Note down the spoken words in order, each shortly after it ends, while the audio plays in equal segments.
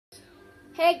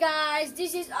Hey guys,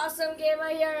 this is Awesome Gamer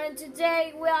here, and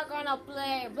today we are gonna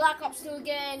play Black Ops 2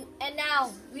 again. And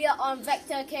now we are on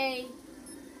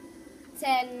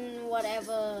Vector-K10,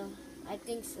 whatever. I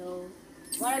think so.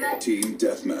 Whatever. Team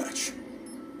deathmatch.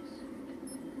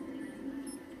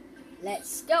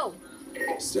 Let's go.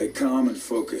 Stay calm and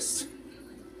focused.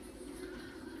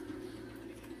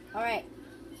 All right.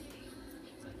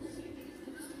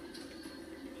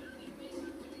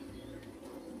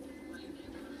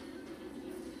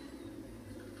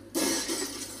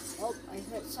 Oh, I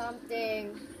heard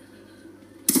something.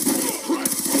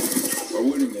 We're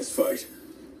winning this fight.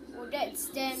 Oh, that's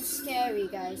damn scary,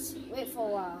 guys. Wait for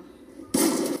a while.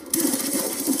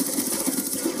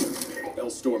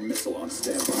 L-Storm missile on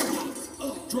standby.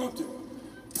 Dropped it.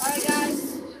 Alright,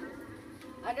 guys.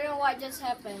 I don't know what just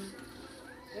happened.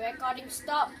 The recording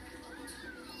stopped.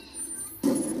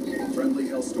 Friendly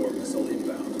Hellstorm missile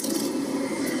inbound.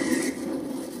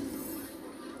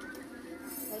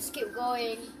 Let's keep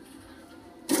going.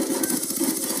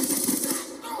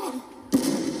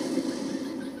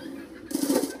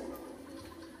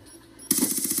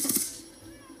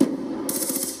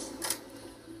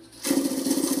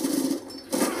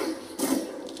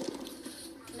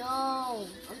 No,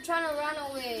 I'm trying to run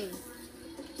away.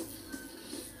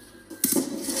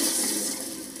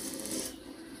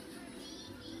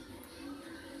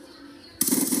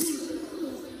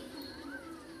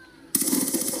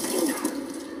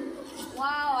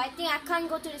 Wow, I think I can't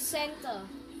go to the center.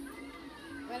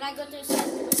 When I go to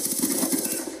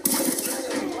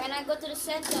the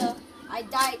center, I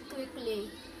died quickly.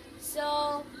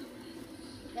 So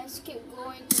let's keep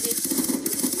going to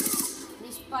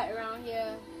this part around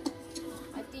here.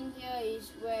 I think here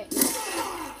is where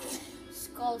it's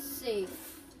called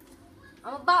safe.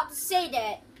 I'm about to say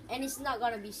that, and it's not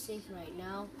gonna be safe right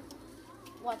now.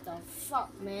 What the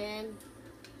fuck, man?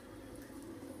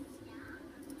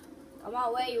 Come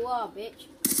out where you are, bitch.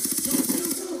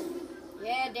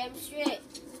 Yeah, damn straight.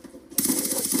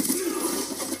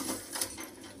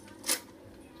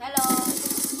 Hello.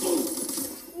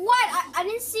 What? I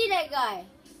didn't see that guy.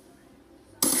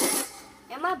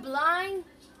 Am I blind?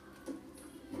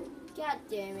 God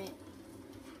damn it.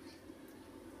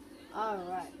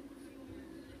 Alright.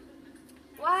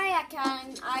 Why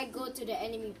can't I go to the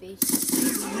enemy base?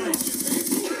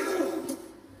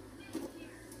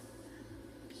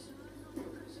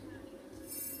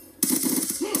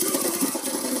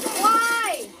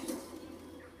 Why?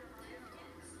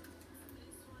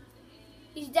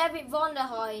 Is David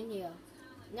Vonderhaar in here?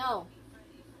 No.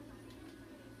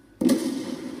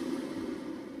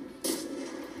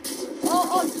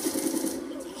 Oh.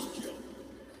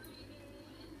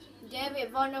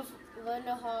 David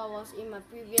Vonderhaar was in my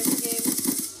previous game.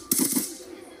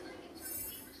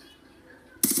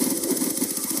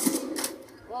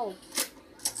 Whoa.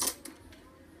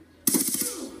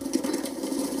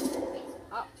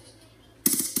 Up.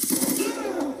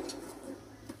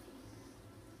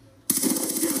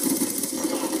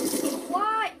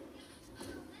 What?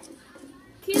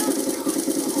 Kill.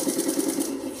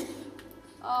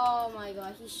 Oh my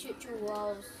god, he shoot through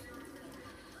walls.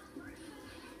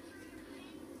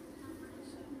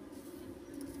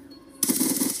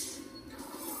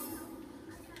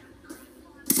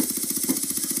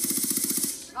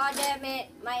 Oh damn it,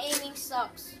 my aiming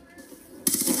sucks.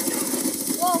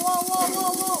 Whoa.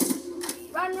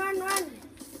 Run.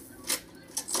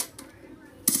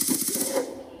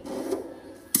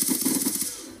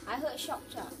 I heard shock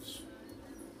charge.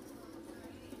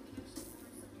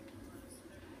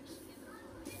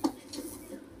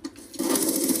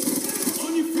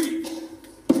 On your feet.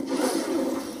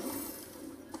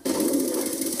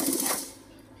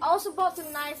 I was about to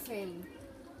knife him.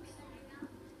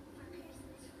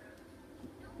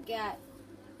 God,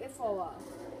 wait for a while.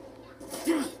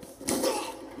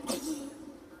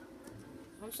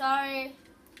 I'm sorry.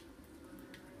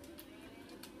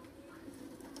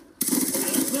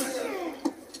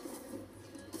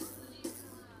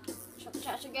 Shock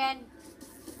charge again.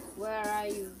 Where are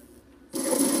you?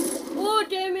 Oh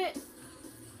damn it!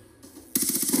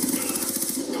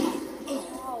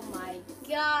 Oh my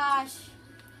gosh!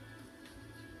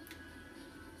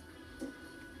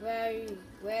 Where are you?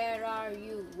 Where are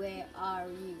you? Where are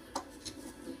you?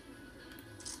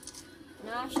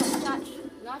 No shock touch.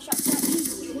 No shock touch.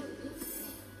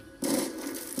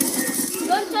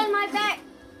 Don't turn my back.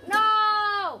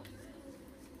 No!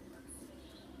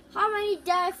 How many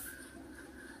deaths?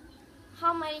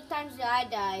 How many times did I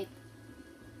die?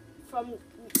 From...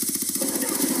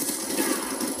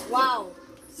 Wow.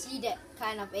 See, that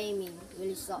kind of aiming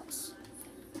really sucks.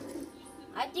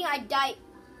 I think I died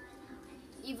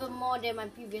even more than my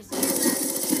previous game.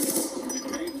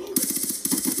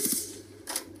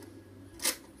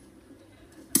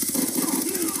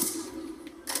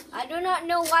 I do not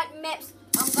know what maps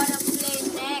I'm gonna play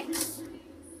next.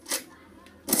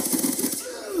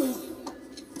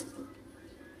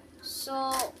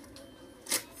 So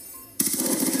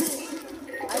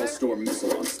Hellstorm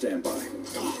missile on standby.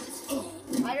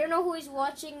 I don't know who is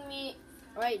watching me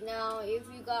right now. If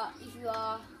you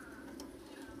are,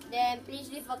 then please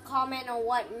leave a comment on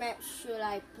what map should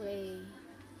I play.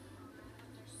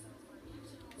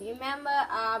 Remember,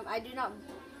 I do not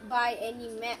buy any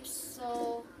maps,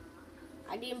 so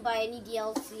I didn't buy any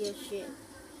DLC or shit.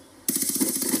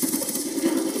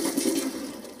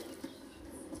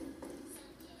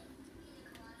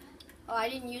 Oh, I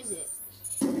didn't use it.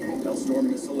 Hellstorm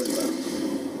missile inbound.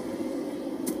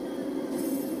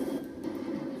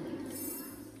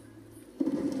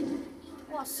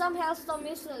 Oh, some Hellstorm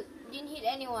missile didn't hit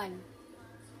anyone.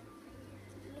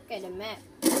 Look at the map.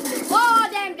 Oh,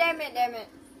 damn it.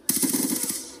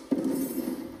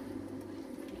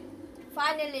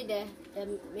 Finally, the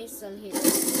missile hit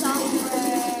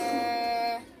somewhere.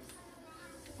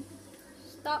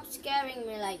 Stop scaring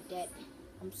me like that.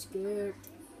 I'm scared.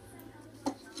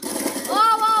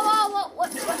 Oh, whoa.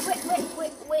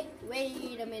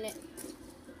 Wait a minute.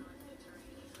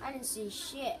 I didn't see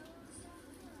shit.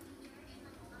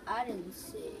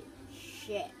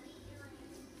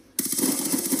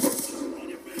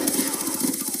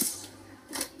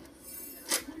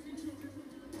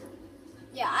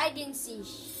 Yeah, I didn't see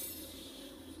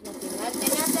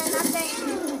nothing.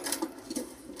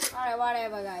 Alright,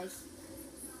 whatever, guys.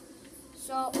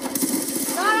 So,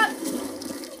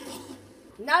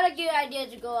 not a good idea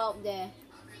to go out there.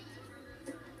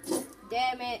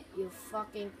 Damn it, your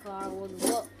fucking car won't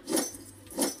work.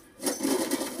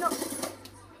 No.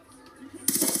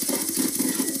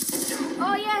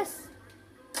 Oh yes.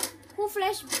 Who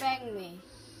flashbanged me?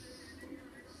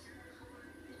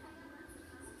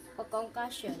 A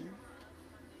concussion.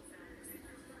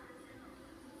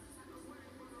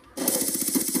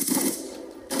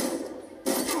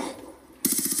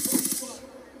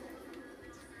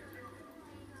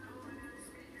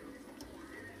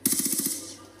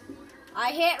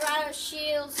 I hate riot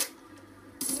shields.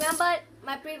 Remember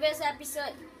my previous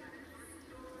episode?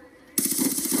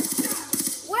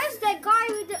 Where's that guy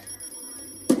with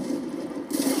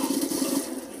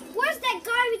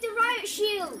the riot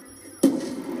shield?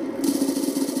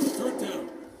 Turret down.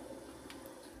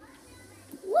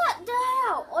 What the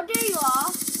hell? Oh, there you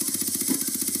are.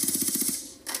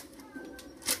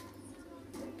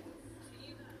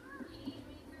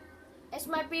 It's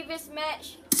my previous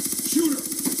match. Shooter.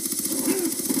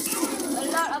 A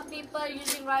lot of people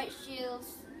using riot shields.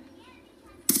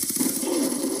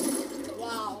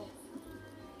 Wow.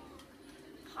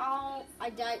 How I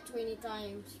died 20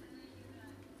 times.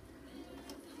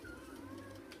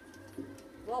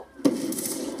 Whoa.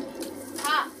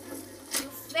 Ha! You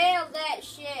failed that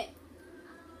shit.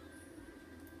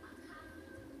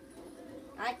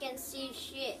 I can see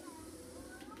shit.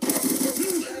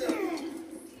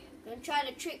 Don't try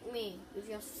to trick me with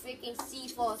your freaking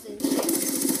C-Force and shit.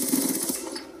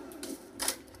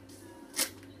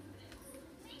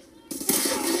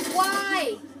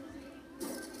 Why?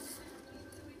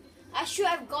 I should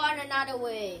have gone another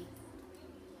way.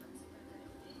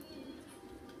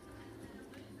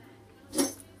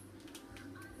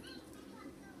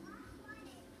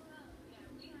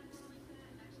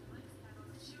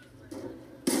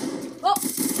 Oh!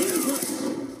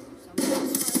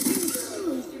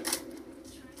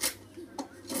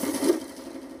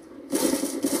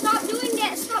 Stop doing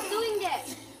that! Stop doing that!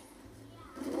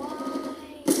 Why?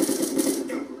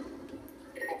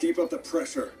 Keep up the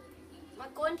pressure. My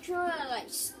controller like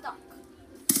stuck.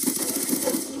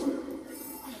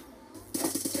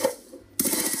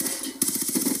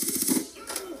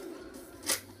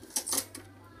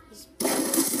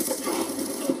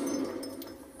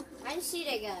 I didn't see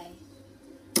that guy.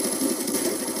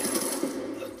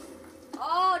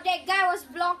 Oh, that guy was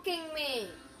blocking me.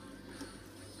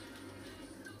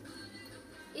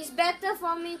 It's better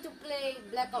for me to play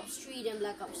Black Ops 3 than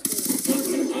Black Ops 2.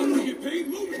 I'm gonna get paid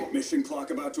moving. Mission clock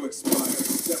about to expire.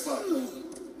 Step up.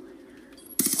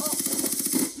 Oh,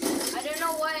 I don't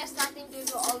know why I'm starting to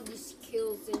do all these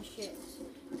kills and shit.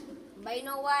 But you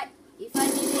know what? If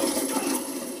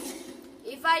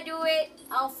I do it,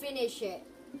 I'll finish it.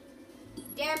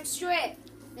 Damn straight.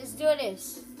 Let's do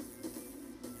this.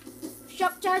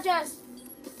 Shock chargers.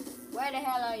 Where the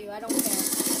hell are you? I don't care.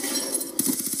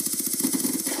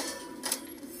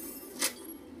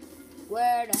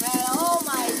 Where the hell? Oh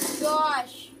my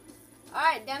gosh.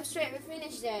 Alright, damn straight, we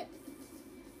finished that.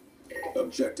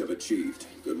 Objective achieved.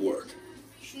 Good work.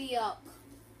 Triok.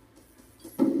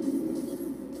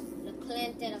 The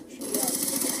Clinton of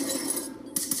Triok.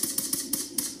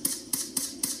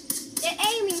 The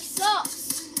aiming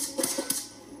sucks.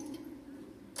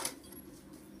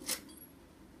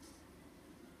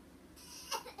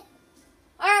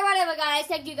 Alright, whatever guys.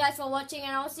 Thank you guys for watching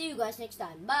and I'll see you guys next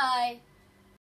time. Bye.